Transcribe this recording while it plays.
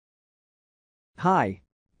Hi.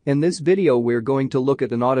 In this video we're going to look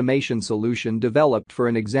at an automation solution developed for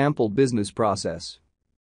an example business process.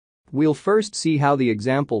 We'll first see how the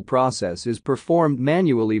example process is performed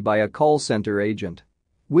manually by a call center agent.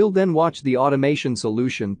 We'll then watch the automation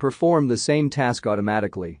solution perform the same task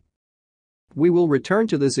automatically. We will return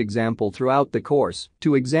to this example throughout the course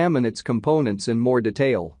to examine its components in more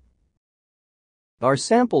detail. Our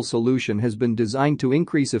sample solution has been designed to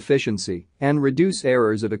increase efficiency and reduce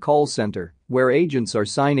errors at a call center where agents are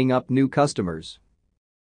signing up new customers.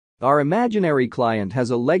 Our imaginary client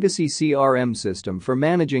has a legacy CRM system for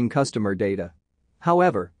managing customer data.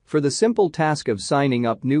 However, for the simple task of signing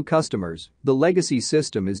up new customers, the legacy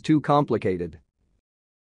system is too complicated.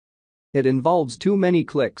 It involves too many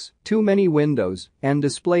clicks, too many windows, and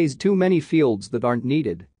displays too many fields that aren't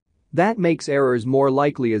needed. That makes errors more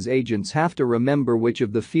likely as agents have to remember which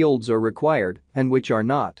of the fields are required and which are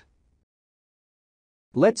not.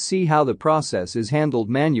 Let's see how the process is handled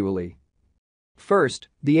manually. First,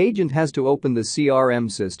 the agent has to open the CRM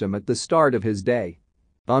system at the start of his day.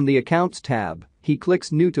 On the Accounts tab, he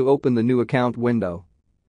clicks New to open the new account window.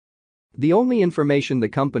 The only information the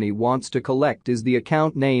company wants to collect is the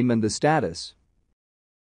account name and the status.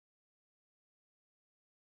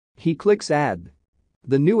 He clicks Add.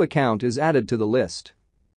 The new account is added to the list.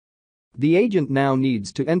 The agent now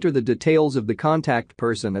needs to enter the details of the contact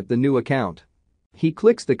person at the new account. He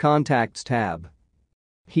clicks the Contacts tab.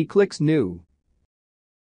 He clicks New.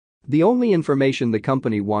 The only information the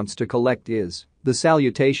company wants to collect is the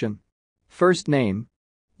salutation, first name,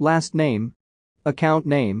 last name, account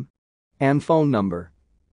name, and phone number.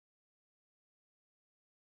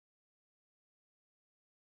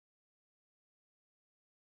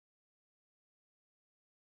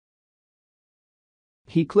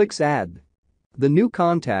 He clicks Add. The new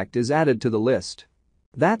contact is added to the list.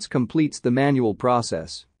 That completes the manual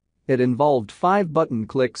process. It involved 5 button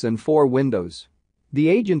clicks and 4 windows. The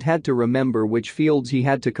agent had to remember which fields he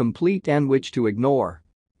had to complete and which to ignore.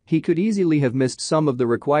 He could easily have missed some of the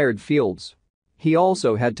required fields. He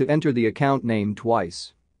also had to enter the account name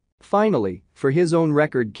twice. Finally, for his own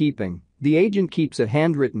record keeping, the agent keeps a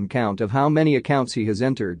handwritten count of how many accounts he has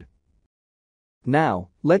entered. Now,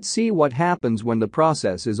 let's see what happens when the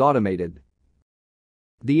process is automated.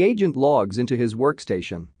 The agent logs into his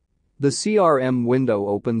workstation. The CRM window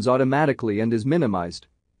opens automatically and is minimized.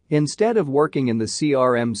 Instead of working in the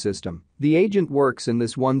CRM system, the agent works in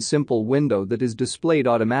this one simple window that is displayed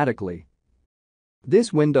automatically.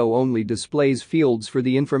 This window only displays fields for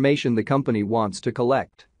the information the company wants to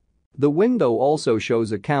collect. The window also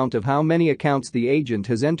shows a count of how many accounts the agent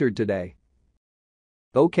has entered today.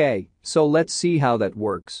 Okay, so let's see how that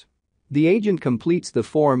works. The agent completes the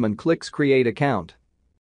form and clicks Create Account.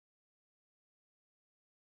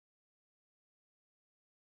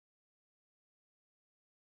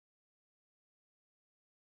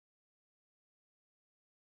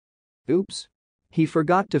 Oops. He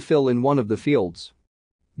forgot to fill in one of the fields.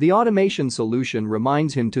 The automation solution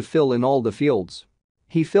reminds him to fill in all the fields.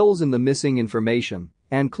 He fills in the missing information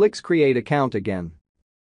and clicks Create Account again.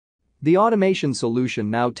 The automation solution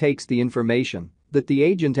now takes the information that the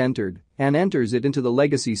agent entered and enters it into the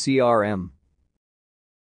legacy CRM.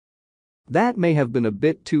 That may have been a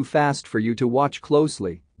bit too fast for you to watch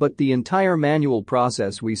closely, but the entire manual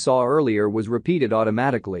process we saw earlier was repeated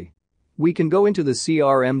automatically. We can go into the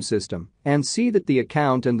CRM system and see that the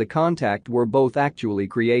account and the contact were both actually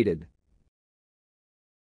created.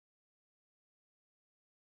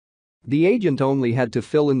 The agent only had to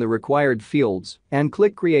fill in the required fields and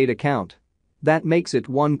click Create Account. That makes it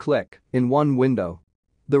one click in one window.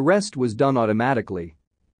 The rest was done automatically.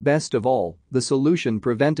 Best of all, the solution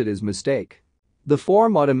prevented his mistake. The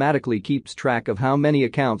form automatically keeps track of how many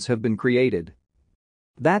accounts have been created.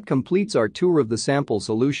 That completes our tour of the sample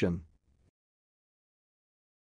solution.